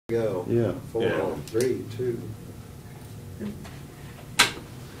Go. Yeah. 4, 3, 2.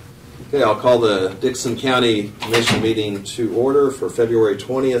 Okay, I'll call the Dickson County Commission meeting to order for February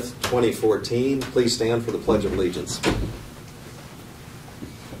 20th, 2014. Please stand for the Pledge of Allegiance.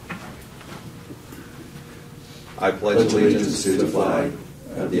 I pledge allegiance to the flag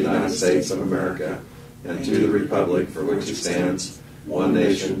of the United States of America and to the republic for which it stands, one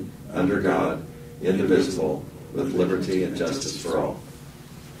nation, under God, indivisible, with liberty and justice for all.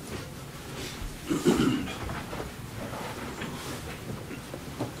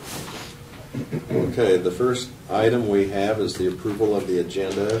 Okay, the first item we have is the approval of the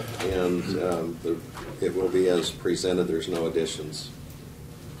agenda, and it will be as presented. There's no additions.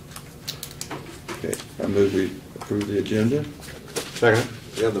 Okay, I move we approve the agenda. Second.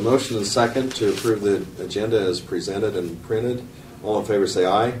 We have the motion and second to approve the agenda as presented and printed. All in favor say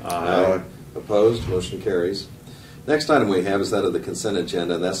aye. Aye. Opposed? Motion carries. Next item we have is that of the consent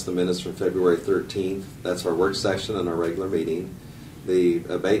agenda. That's the minutes from February 13th. That's our work session and our regular meeting. The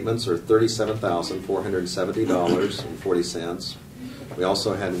abatements are $37,470.40. We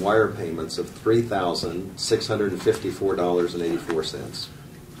also had wire payments of $3,654.84.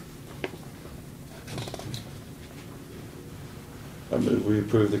 I move we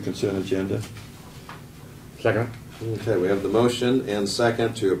approve the consent agenda. Second. Okay, we have the motion and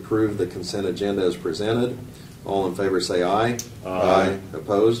second to approve the consent agenda as presented. All in favor say aye. Aye.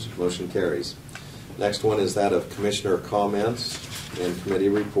 Opposed? Motion carries. Next one is that of commissioner comments and committee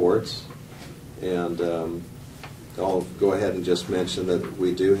reports. And I'll go ahead and just mention that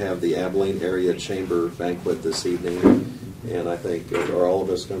we do have the Abilene Area Chamber banquet this evening. And I think, are all of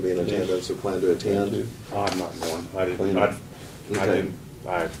us going to be in attendance or plan to attend? I'm not going. Okay.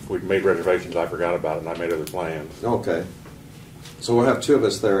 We made reservations. I forgot about it, and I made other plans. Okay. So we'll have two of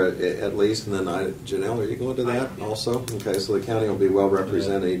us there at least, and then Janelle, are you going to that also? Okay, so the county will be well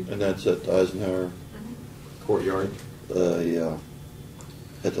represented. And that's at Eisenhower Courtyard. Yeah.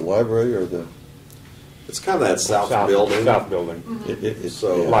 At the library or the? It's kind of that south building. South building. It's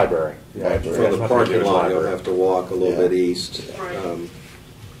So- Library. Yeah, Library. From the parking lot, you'll library. have to walk a little Yeah. bit east.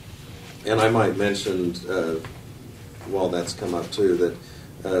 And I might mention, while that's come up too, that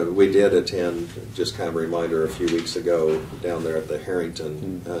we did attend, just kind of a reminder, a few weeks ago down there at the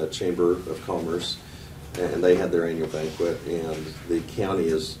Harrington Chamber of Commerce, and they had their annual banquet, and the county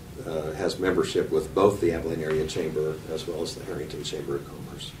has membership with both the Abilene Area Chamber as well as the Harrington Chamber of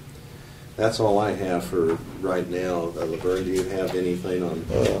Commerce. That's all I have for right now. Laverne, do you have anything on?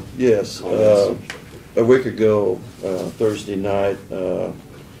 Yes. A week ago, Thursday night,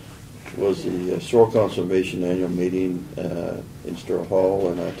 was the Shore Conservation Annual Meeting in Stir Hall,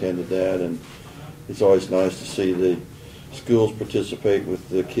 and I attended that. And it's always nice to see the schools participate with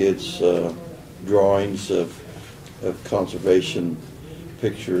the kids' drawings of conservation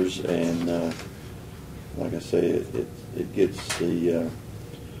pictures, and like I say, it gets the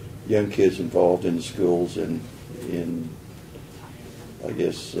young kids involved in the schools and in, I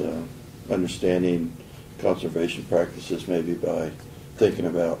guess, understanding conservation practices, maybe by thinking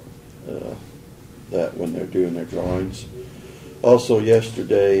about that when they're doing their drawings. Also,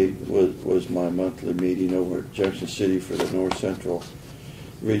 yesterday was my monthly meeting over at Junction City for the North Central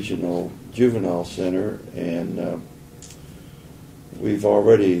Regional Juvenile Center, and we've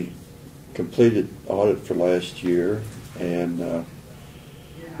already completed audit for last year, and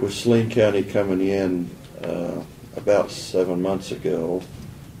with Saline County coming in about 7 months ago,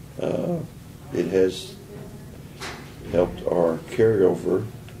 it has helped our carryover.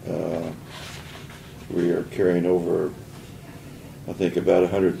 We are carrying over, I think, about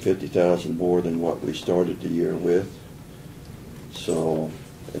 $150,000 more than what we started the year with. So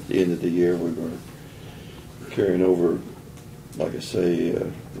at the end of the year, we were carrying over, like I say,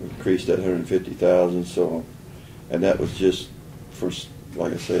 we increased that $150,000. So, and that was just for,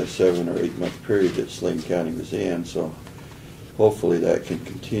 like I say, a 7 or 8 month period that Saline County was in. So hopefully that can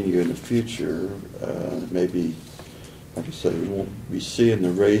continue in the future. Maybe, like I said, we won't be seeing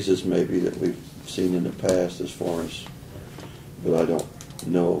the raises maybe that we've seen in the past as far as, but I don't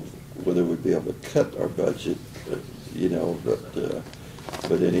know whether we'd be able to cut our budget, but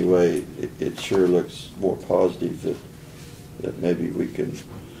anyway, it sure looks more positive that maybe we can,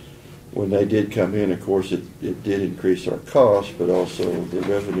 when they did come in, of course, it did increase our cost, but also the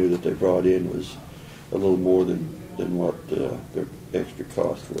revenue that they brought in was a little more than what their extra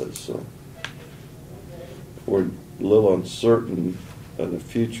cost was. So we're a little uncertain of the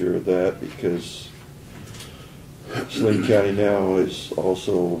future of that, because Saline County now is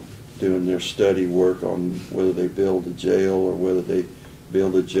also doing their study work on whether they build a jail or whether they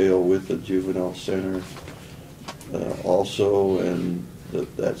build a jail with a juvenile center also, and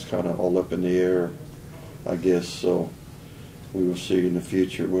that's kind of all up in the air, I guess. So we will see in the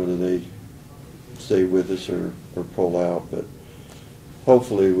future whether they stay with us or pull out. But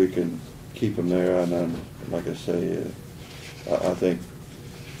hopefully we can keep them there. And then, like I say, I think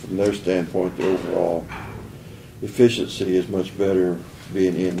from their standpoint, the overall efficiency is much better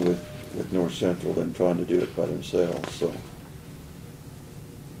being in with North Central than trying to do it by themselves. So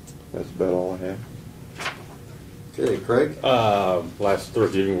that's about all I have. Okay, Craig? Last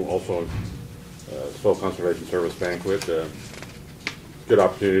Thursday evening, also Soil Conservation Service banquet. Good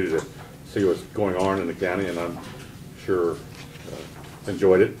opportunity to see what's going on in the county, and I'm sure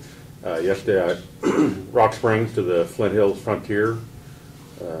enjoyed it. Yesterday, Rock Springs to the Flint Hills Frontier.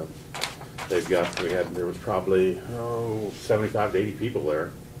 There was probably 75 to 80 people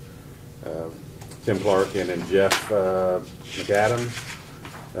there. Tim Clark and then Jeff McAdams,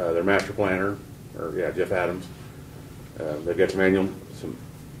 their master planner, Jeff Adams. They've got some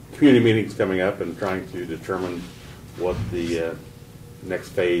community meetings coming up and trying to determine what the next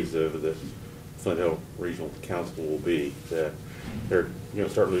phase of the Flint Hill Regional Council will be. They're going to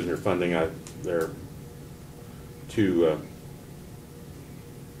start losing their funding. They're two,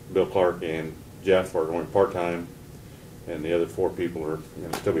 Bill Clark and Jeff are going part-time, and the other 4 people are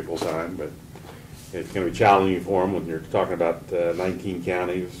going to still be full-time, but it's going to be challenging for them when you're talking about 19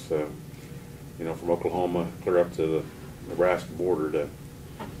 counties, from Oklahoma clear up to the Nebraska border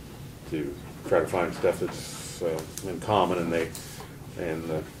to try to find stuff that's in common,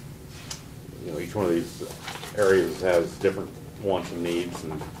 and each one of these areas has different wants and needs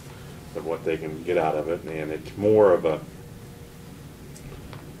and of what they can get out of it, and it's more of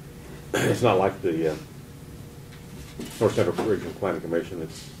it's not like the North Central Regional Planning Commission.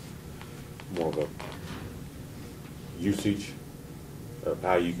 It's more of a usage of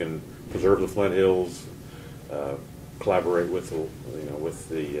how you can preserve the Flint Hills, collaborate with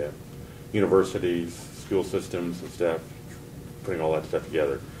the universities, school systems and stuff, putting all that stuff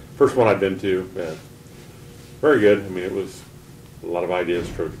together. First one I've been to, very good. I mean, it was a lot of ideas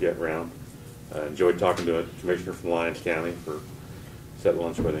to get around. Enjoyed talking to a commissioner from Lyons County for set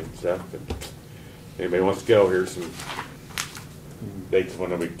lunch with him and stuff. But anybody wants to go, here's some dates when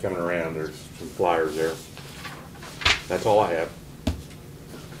they'll be coming around. There's some flyers there. That's all I have.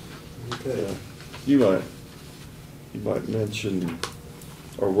 Okay. You might mention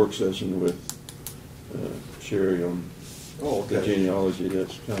our work session with Sherry on the genealogy.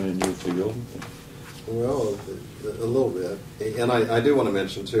 That's kind of in your field. Well, a little bit, and I do want to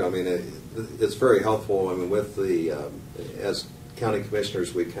mention too. I mean, it's very helpful. I mean, with the as county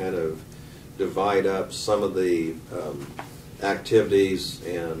commissioners, we kind of divide up some of the activities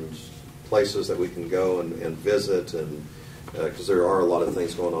and places that we can go and visit, and because there are a lot of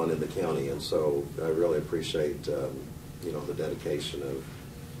things going on in the county, and so I really appreciate the dedication of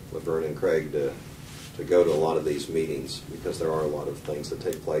Laverne and Craig to go to a lot of these meetings, because there are a lot of things that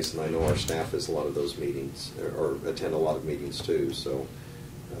take place, and I know our staff is a lot of those meetings or attend a lot of meetings too. So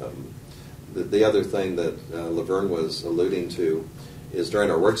the other thing that Laverne was alluding to is during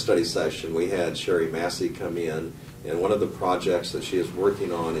our work study session, we had Sherry Massey come in, and one of the projects that she is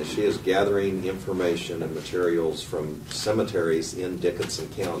working on is she is gathering information and materials from cemeteries in Dickinson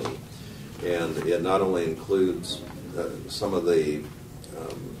County. And it not only includes some of the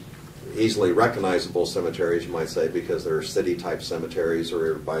easily recognizable cemeteries, you might say, because they're city-type cemeteries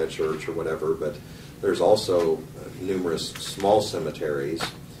or by a church or whatever, but there's also numerous small cemeteries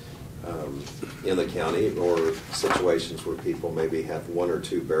in the county, or situations where people maybe have 1 or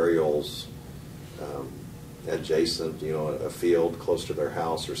 2 burials adjacent, a field close to their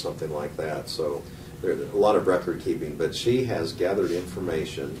house or something like that. So there's a lot of record keeping, but she has gathered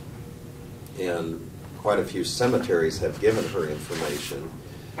information, and quite a few cemeteries have given her information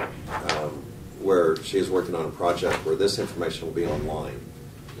where she is working on a project where this information will be online,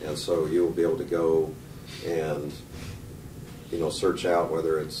 and so you will be able to go and search out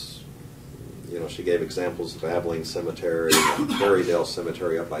whether it's she gave examples of Abilene Cemetery, Berrydale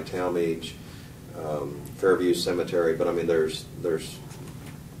Cemetery up by Talmadge, Fairview Cemetery, but I mean there's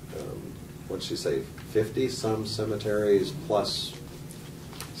what'd she say, 50 some cemeteries plus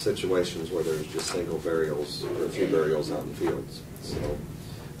situations where there's just single burials or a few burials out in fields. So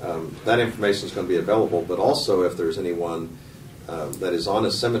that information is going to be available, but also if there's anyone that is on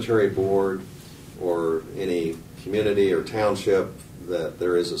a cemetery board or any community or township that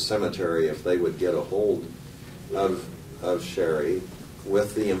there is a cemetery, if they would get a hold of Sherry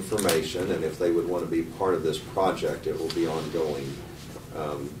with the information, and if they would want to be part of this project, it will be ongoing.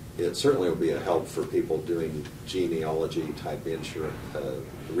 It certainly will be a help for people doing genealogy type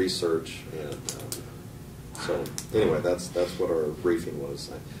research, and So anyway, that's what our briefing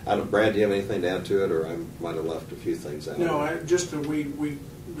was. I don't, Brad, do you have anything to add to it, or I might have left a few things out? No,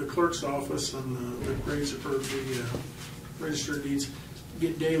 the clerk's office and the register of deeds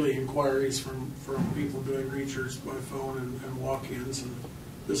get daily inquiries from people doing research by phone and walk-ins, and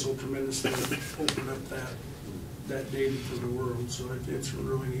this will tremendously open up that data for the world. So it's a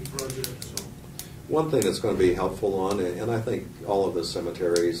really neat project. So one thing that's going to be helpful on, and I think all of the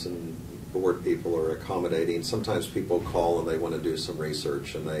cemeteries and board people are accommodating. Sometimes people call and they want to do some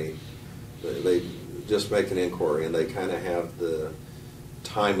research, and they just make an inquiry, and they kind of have the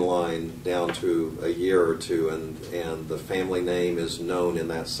timeline down to a year or two, and the family name is known in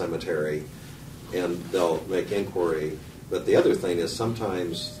that cemetery, and they'll make inquiry. But the other thing is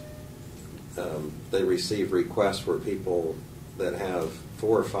sometimes they receive requests where people that have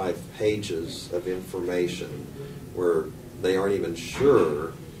 4 or 5 pages of information where they aren't even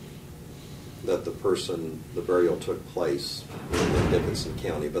sure that the burial took place in Dickinson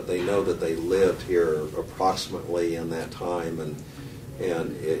County, but they know that they lived here approximately in that time, and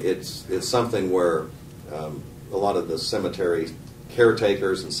it's something where a lot of the cemetery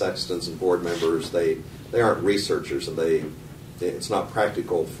caretakers and sextons and board members, they aren't researchers, and it's not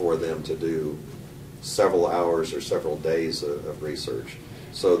practical for them to do several hours or several days of research.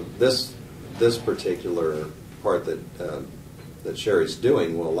 So this particular part that Sherry's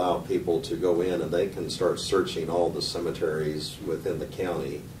doing will allow people to go in and they can start searching all the cemeteries within the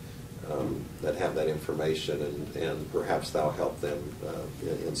county that have that information, and perhaps that'll help them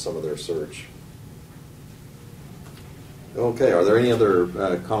in some of their search. Okay, are there any other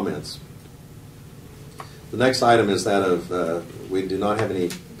comments? The next item is that of, we do not have any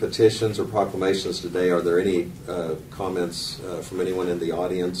petitions or proclamations today. Are there any comments from anyone in the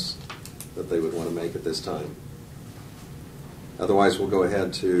audience that they would want to make at this time? Otherwise, we'll go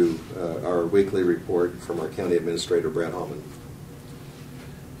ahead to our weekly report from our County Administrator, Brad Hallman.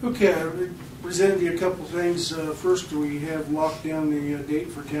 okay, I presented you a couple things. First, we have locked down the date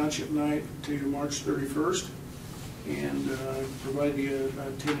for Township Night to March 31st, and provide you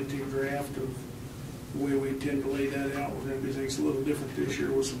a tentative draft of the way we intend to lay that out. We're going to do things a little different this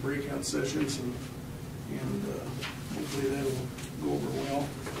year with some breakout sessions, and hopefully that'll go over well.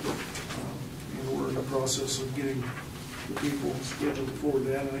 And we're in the process of getting the people scheduled for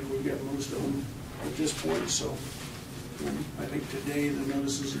that. I think we've got most of them at this point. So I think today the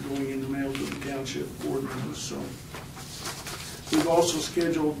notices are going in the mail to the township board members. So we've also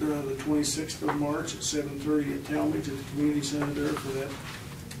scheduled the 26th of March at 7:30 at Talmadge at the community center there for that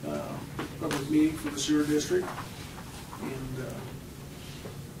public meeting for the sewer district. And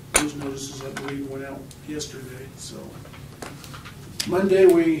those notices, I believe, went out yesterday. So Monday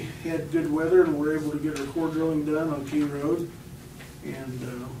we had good weather and were able to get our core drilling done on Key Road,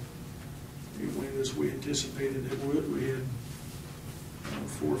 and it went as we anticipated it would. We had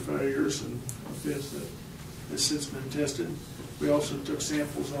 4 failures and a 5th that has since been tested. We also took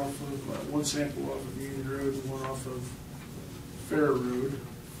samples off of one sample off of Union Road and one off of Fair Road.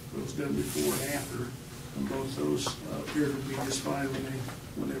 It was done before and after, and both those appeared to be just fine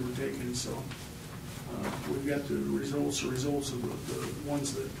when they were taken. So we've got the results. The results of the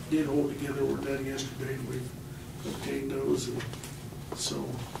ones that did hold together were done yesterday, and we've obtained those, and so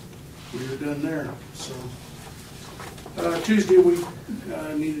we are done there. So Tuesday we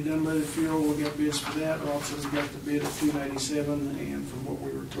needed unleaded fuel. We got bids for that. Also we got the bid at $2.97, and from what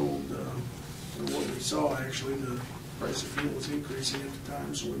we were told, or what we saw actually, the price of fuel was increasing at the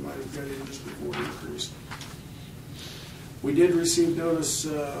time, so we might have got in just before it increased. We did receive notice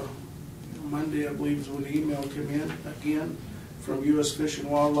Monday, I believe, is when the email came in again from U.S. Fish and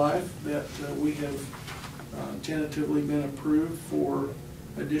Wildlife that we have tentatively been approved for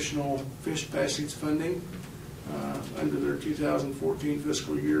additional fish passage funding under their 2014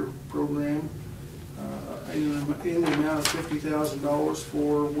 fiscal year program in the amount of $50,000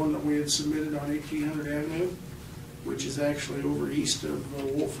 for one that we had submitted on 1800 Avenue, which is actually over east of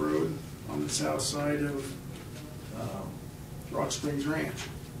Wolf Road on the south side of Rock Springs Ranch.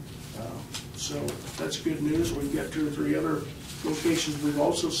 So that's good news. We've got 2 or 3 other locations we've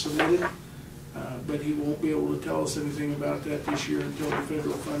also submitted, but he won't be able to tell us anything about that this year until the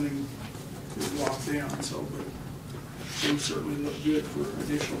federal funding is locked down. So, but things certainly look good for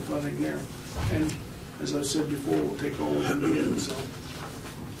additional funding there. And as I said before, we'll take all of them in. So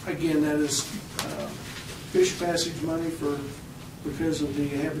again, that is fish passage money because of the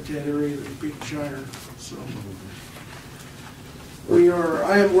habitat area of the Peak Shiner. So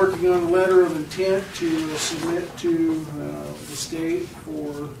I am working on a letter of intent to submit to the state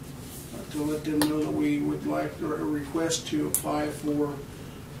to let them know that we would like a request to apply for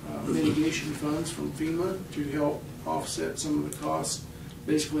mitigation funds from FEMA to help offset some of the costs.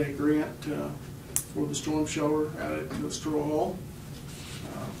 Basically a grant for the storm shelter out at Stroh Hall.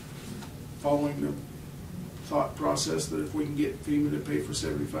 Following the thought process that if we can get FEMA to pay for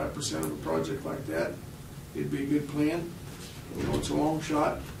 75% of a project like that, it'd be a good plan. You know, it's a long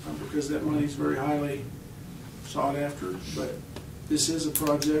shot because that money is very highly sought after, but this is a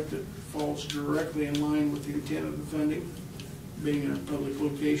project that falls directly in line with the intent of the funding, being in a public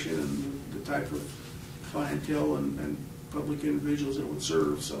location and the type of clientele and public individuals it would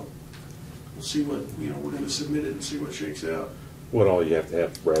serve. So we'll see what, you know, we're going to submit it and see what shakes out. What all you have to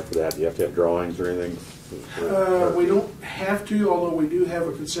have, Brad, for that? Do you have to have drawings or anything? We don't have to, although we do have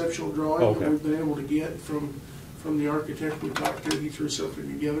a conceptual drawing Okay. that we've been able to get from the architect we talked to. He threw something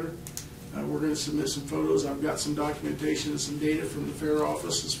together. We're going to submit some photos. I've got some documentation and some data from the fair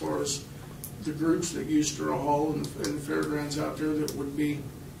office as far as the groups that use Stroh Hall and the fairgrounds out there that would be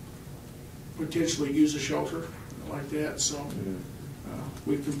potentially use a shelter like that. So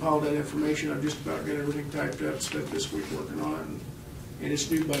we've compiled that information. I've just about got everything typed up, spent this week working on it, and it's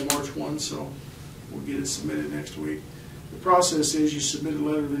due by March 1, so we'll get it submitted next week. The process is you submit a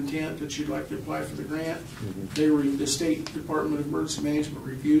letter of intent that you'd like to apply for the grant. The State Department of Emergency Management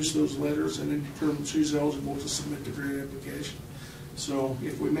reviews those letters and then determines who's eligible to submit the grant application. So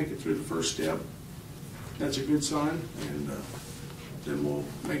if we make it through the first step, that's a good sign, and then we'll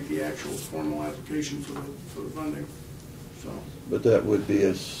make the actual formal application for the funding. So But that would be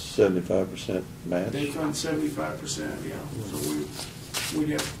a 75% match? they fund 75%, yeah. So we'd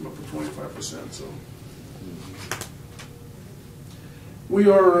have to come up with 25%. So we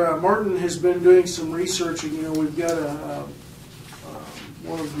are. Martin has been doing some researching. You know, we've got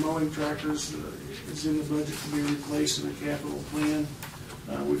one of the mowing tractors is in the budget to be replaced in a capital plan.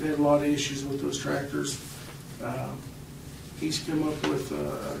 We've had a lot of issues with those tractors. He's come up with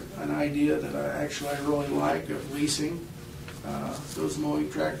an idea that I really like of leasing those mowing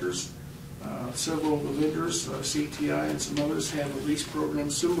tractors. Several of the vendors, CTI and some others, have a lease program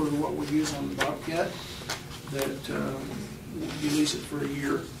similar to what we use on the Bobcat, that you lease it for a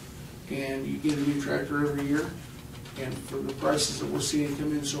year and you get a new tractor every year. And for the prices that we're seeing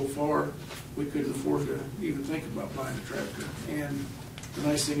come in so far, we couldn't afford to even think about buying a tractor. And the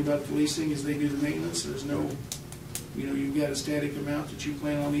nice thing about the leasing is they do the maintenance. There's no, you know, you've got a static amount that you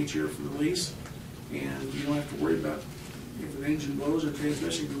plan on each year for the lease, and you don't have to worry about if an engine blows or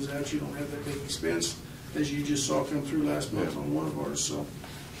transmission goes out. You don't have that big expense as you just saw come through last month on one of ours. So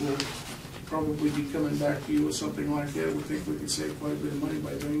we'll probably be coming back to you with something like that. We think we could save quite a bit of money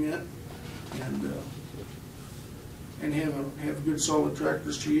by doing that, and have good solid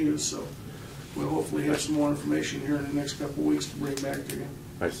tractors to use. So we'll hopefully have some more information here in the next couple of weeks to bring back to you.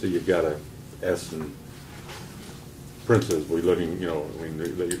 I see you've got a S and Princess. We looking, you know, I mean,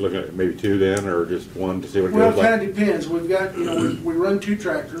 you're looking at maybe two then, or just one to see what it Well, goes it kind like? of depends. We've got, you know, we run two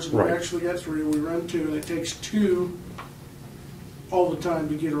tractors. We've Right. actually got three. We run two, and it takes two all the time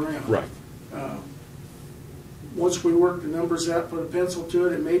to get around. Right. Once we work the numbers out, put a pencil to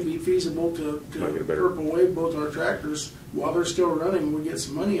it, it may be feasible to Might get better. purple wave both our tractors while they're still running. We get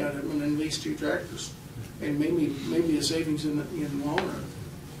some money out of them, and then lease two tractors, and maybe a savings in the long run.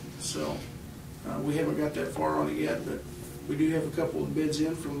 So we haven't got that far on it yet, but we do have a couple of bids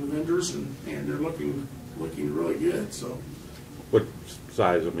in from the vendors, and they're looking really good. So What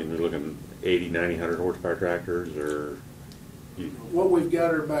size? I mean, we're looking 80, 90, 100 horsepower tractors, or what we've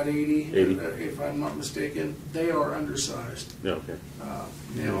got are about 80, 80? If I'm not mistaken. They are undersized. no? Okay.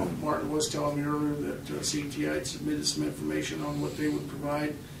 Now, Martin was telling me earlier that CTI had submitted some information on what they would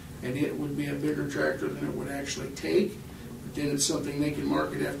provide, and it would be a bigger tractor than it would actually take. But then it's something they can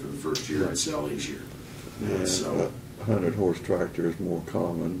market after the first year and sell each year. Yeah, So, 100-horse tractor is more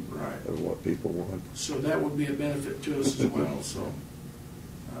common Right. of what people want. so that would be a benefit to us as well. So,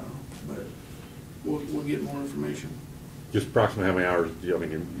 but we'll get more information. Just approximately how many hours? Do you, I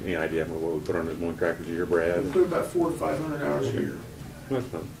mean, any idea what we put on those mowing tractors a year, Brad? We put about 400 to 500 hours a year. Well,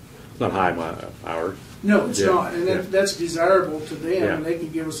 it's not high hours. No, it's Yeah, not, and yeah. that's desirable to them, Yeah. and they can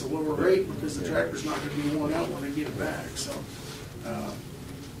give us a lower rate because the tractor's not going to be worn out when they get it back. So,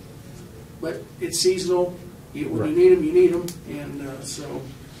 but it's seasonal. When Right. you need them, you need them, and so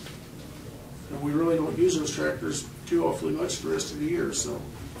we really don't use those tractors too awfully much the rest of the year. So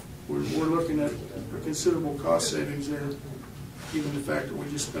we're looking at a considerable cost savings there, given the fact that we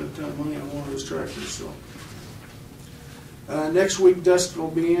just spent a ton of money on one of those tractors. So next week, Dustin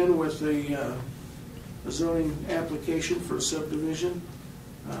will be in with a zoning application for a subdivision.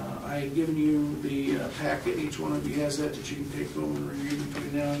 I had given you the packet. Each one of you has that you can take home and review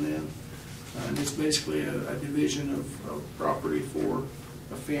between now and then. And it's basically a division of property for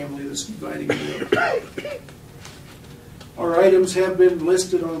a family that's inviting me up. Our items have been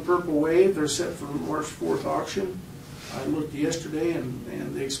listed on Purple Wave. They're set for March 4th auction. I looked yesterday,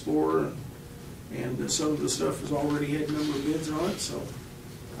 and the Explorer and some of the stuff has already had a number of bids on it, so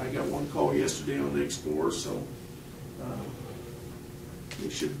I got one call yesterday on the Explorer, so they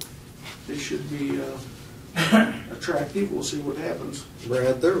should be attractive. We'll see what happens.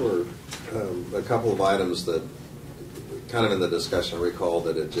 Brad, there were a couple of items that, kind of in the discussion, I recall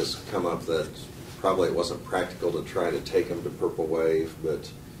that it just come up that probably it wasn't practical to try to take them to Purple Wave, but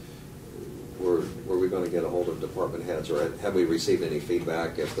were we going to get a hold of department heads, or have we received any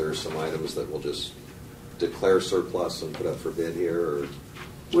feedback if there's some items that we'll just declare surplus and put up for bid here? Or?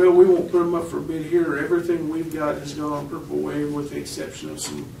 Well, we won't put them up for bid here. Everything we've got has gone on Purple Wave, with the exception of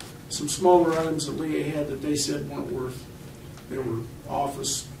some smaller items that Leah had that they said weren't worth. They were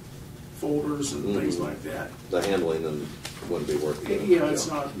office folders and things like that. The handling and wouldn't be worth it. Yeah, it's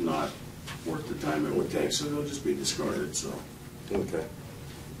not worth the time it would take, so they'll just be discarded. So, okay.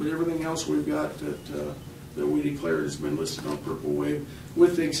 but everything else we've got that we declared has been listed on Purple Wave,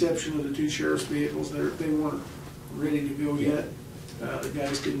 with the exception of the 2 sheriff's vehicles. They weren't ready to go yet. The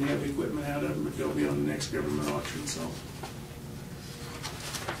guys didn't have equipment out of them, but they'll be on the next government auction. So,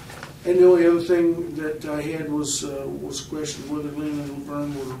 and the only other thing that I had was a question whether Lynn and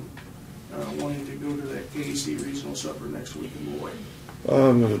Laverne were wanting to go to that KEC regional supper next week in Lloyd.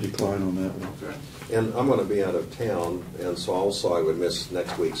 I'm going to decline on that one. Okay. And I'm going to be out of town, and so also I would miss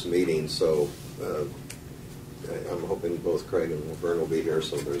next week's meeting. So I'm hoping both Craig and Laverne will be here,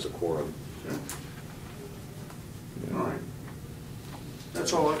 so there's a quorum. Okay. All right.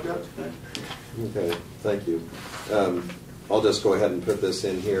 That's all I've got today. Okay, thank you. I'll just go ahead and put this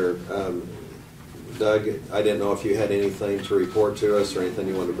in here. Doug, I didn't know if you had anything to report to us or anything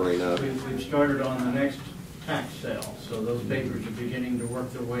you wanted to bring up. We've started on the next tax sale, so those papers are beginning to work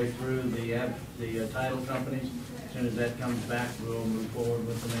their way through the title companies. As soon as that comes back, we'll move forward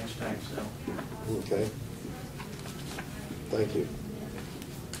with the next tax sale. Okay. Thank you.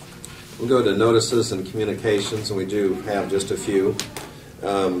 We'll go to notices and communications, and we do have just a few.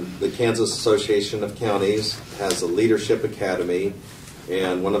 The Kansas Association of Counties has a Leadership Academy,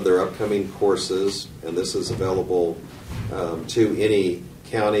 and one of their upcoming courses, and this is available to any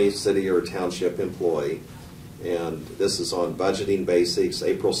county, city, or township employee. And this is on budgeting basics,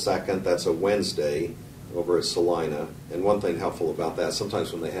 April 2nd. That's a Wednesday over at Salina. And one thing helpful about that,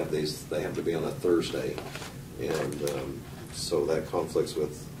 sometimes when they have these, they have to be on a Thursday. And so that conflicts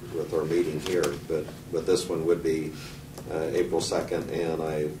with our meeting here. But this one would be April 2nd. And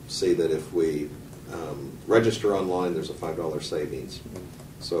I see that if we register online, there's a $5 savings.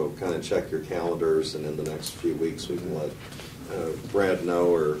 So kind of check your calendars, and in the next few weeks we can let Brad know,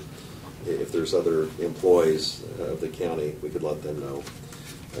 or if there's other employees of the county, we could let them know.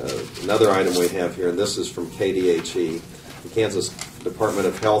 Another item we have here, and this is from KDHE, the Kansas Department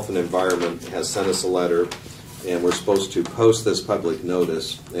of Health and Environment has sent us a letter, and we're supposed to post this public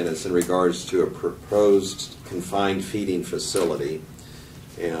notice, and it's in regards to a proposed confined feeding facility.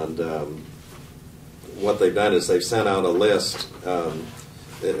 And what they've done is they've sent out a list of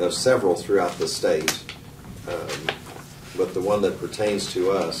several throughout the state, but the one that pertains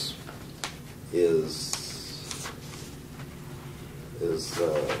to us is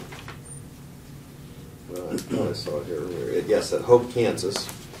well, I thought I saw it here earlier. Yes, at Hope, Kansas,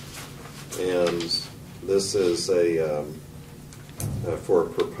 and this is for a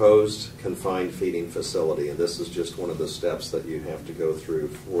proposed confined feeding facility, and this is just one of the steps that you have to go through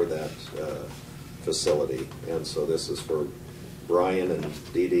for that facility. And so this is for Brian and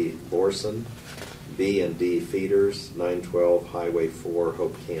Dee Dee Borson, B&D Feeders, 912 Highway 4,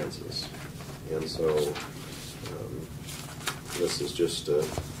 Hope, Kansas. And so this is just to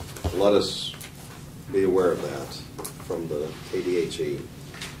let us be aware of that from the KDHE.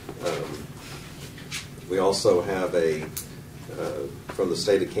 We also have from the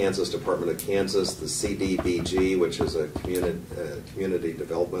state of Kansas, Department of Kansas, the CDBG, which is a community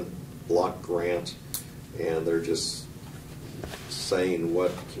development block grant, and they're just saying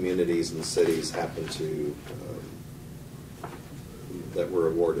what communities and cities happen to that were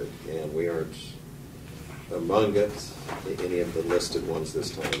awarded, and we aren't among any of the listed ones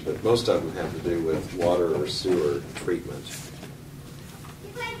this time, but most of them have to do with water or sewer treatment.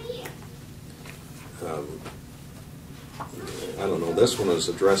 I don't know, this one is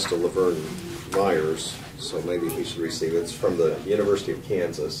addressed to Laverne Myers, so maybe he should receive it. It's from the University of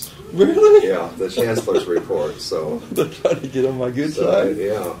Kansas. Really? Yeah, the chancellor's report. So They're trying to get on my good so, side.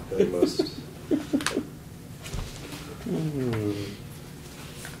 yeah, they must.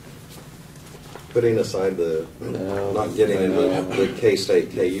 Putting aside the, No, not getting into no. the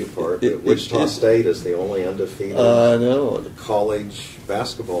K-State, KU part, but It- Wichita it- State is the only undefeated No, college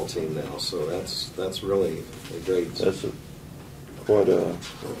basketball team now, so that's really a great. that's quite a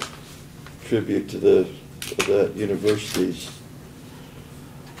tribute to that universities,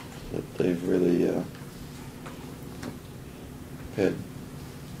 that they've really had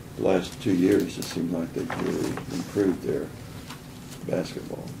the last 2 years. It seemed like they've really improved their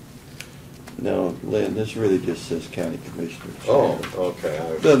basketball. Now, Lynn, this really just says county commissioners. Oh,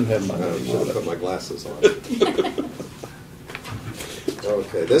 okay. Doesn't have my name I'll on it. put my glasses on.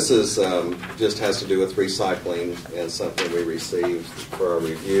 Okay, this is, just has to do with recycling and something we received for our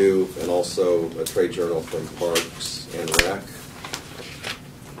review, and also a trade journal from Parks and Rec.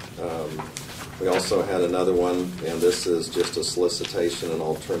 We also had another one, and this is just a solicitation, and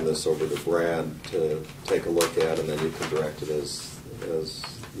I'll turn this over to Brad to take a look at, and then you can direct it as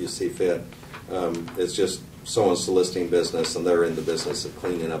you see fit. It's just someone soliciting business, and they're in the business of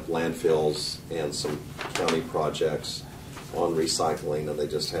cleaning up landfills and some county projects on recycling, and they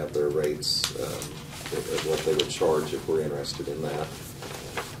just have their rates of what they would charge if we're interested in that.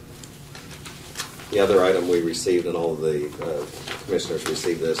 The other item we received, and all of the commissioners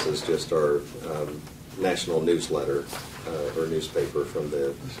received this, is just our national newsletter or newspaper from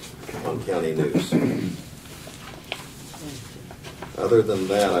the on County News. Other than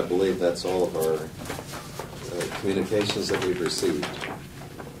that, I believe that's all of our communications that we've received.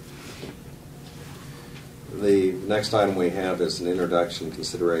 The next item we have is an introduction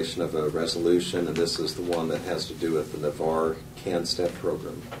consideration of a resolution, and this is the one that has to do with the Navarre CAN-STEP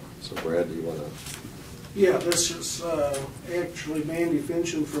program. So Brad, do you want to? Yeah, this is actually Mandy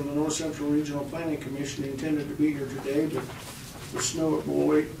Fincham from the North Central Regional Planning Commission, intended to be here today, but the snow at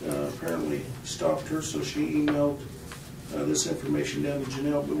Beloit apparently stopped her, so she emailed this information down to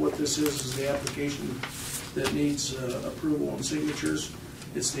Janelle. But what this is the application that needs approval and signatures.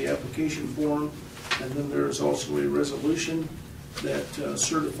 It's the application form, and then there's also a resolution that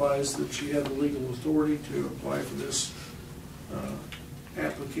certifies that she had the legal authority to apply for this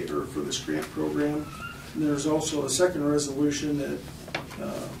for this grant program. And there's also a second resolution that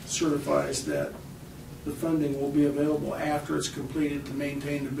certifies that the funding will be available after it's completed to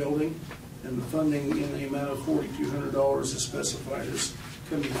maintain the building, and the funding in the amount of $4,200 is specified as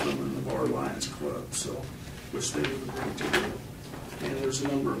coming from the Navarre Lions Club, so which they have agreed to do. And there's a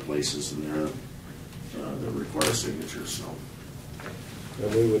number of places in there that require signatures. So,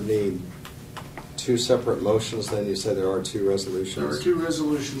 And we would need two separate motions. Then you said there are two resolutions. there are two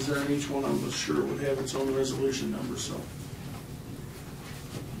resolutions there, and each one of them is sure would have its own resolution number. So.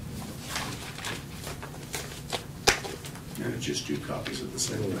 And it's just two copies of the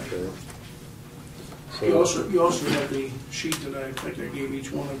same thing. Okay. You also have the sheet that I think I gave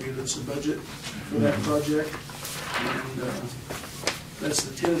each one of you that's the budget for that project. And that's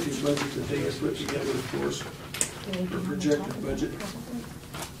the tentative budget that they have put together, of course, or projected budget.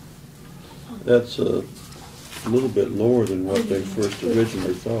 That's a little bit lower than what they first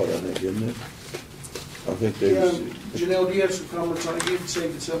originally thought, I think, isn't it? I think they Yeah, was, Janelle, do you have some comments on it? You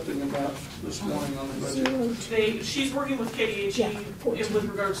said something about this morning on the budget. She's working with KDHE with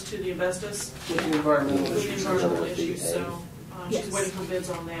regards to the asbestos, With the environmental with the issues. environmental issues, so Yes. she's waiting for bids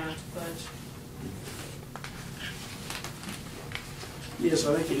on that, but Yes,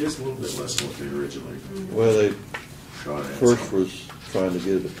 I think it is a little bit less than what they originally well, they shot at. first was trying to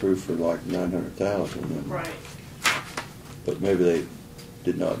get it approved for like 900,000, right. but maybe they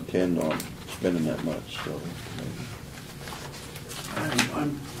did not intend on spending that much, so.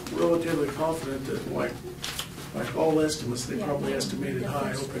 I'm relatively confident that, like all estimates, they probably estimated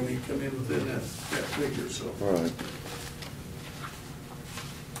high, hoping they'd come in within that figure, so. Right.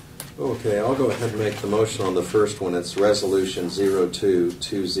 Okay, I'll go ahead and make the motion on the first one. It's Resolution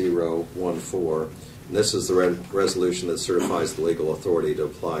 022014. And this is the resolution that certifies the legal authority to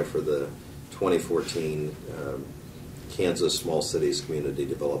apply for the 2014 Kansas Small Cities Community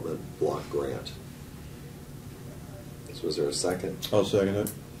Development Block Grant. So was there a second? I'll second it.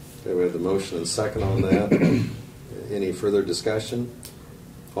 Okay, we have the motion and second on that. Any further discussion?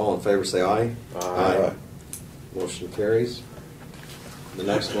 All in favor say aye. Aye. Motion carries. The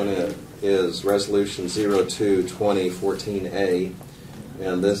next one is Resolution 022014A,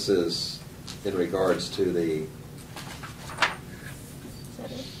 and this is in regards to the.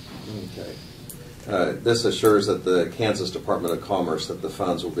 Okay. This assures that the Kansas Department of Commerce that the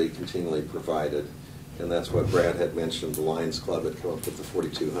funds will be continually provided, and that's what Brad had mentioned. The Lions Club had come up with the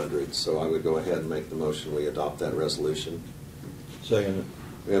 $4,200, so I would go ahead and make the motion. We adopt that resolution. Second it.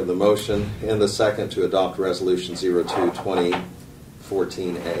 We have the motion and the second to adopt Resolution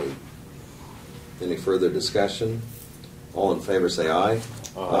 022014A. Any further discussion? All in favor say aye.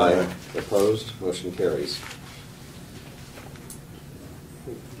 Aye. Opposed? Motion carries.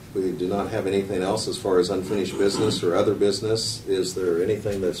 We do not have anything else as far as unfinished business or other business. Is there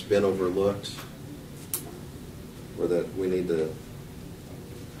anything that's been overlooked or that we need to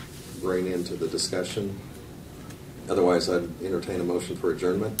bring into the discussion? Otherwise, I'd entertain a motion for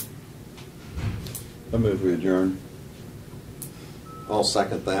adjournment. I move we adjourn. I'll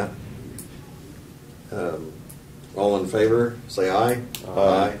second that. All in favor, say aye.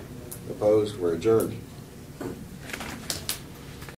 Aye. Opposed? We're adjourned.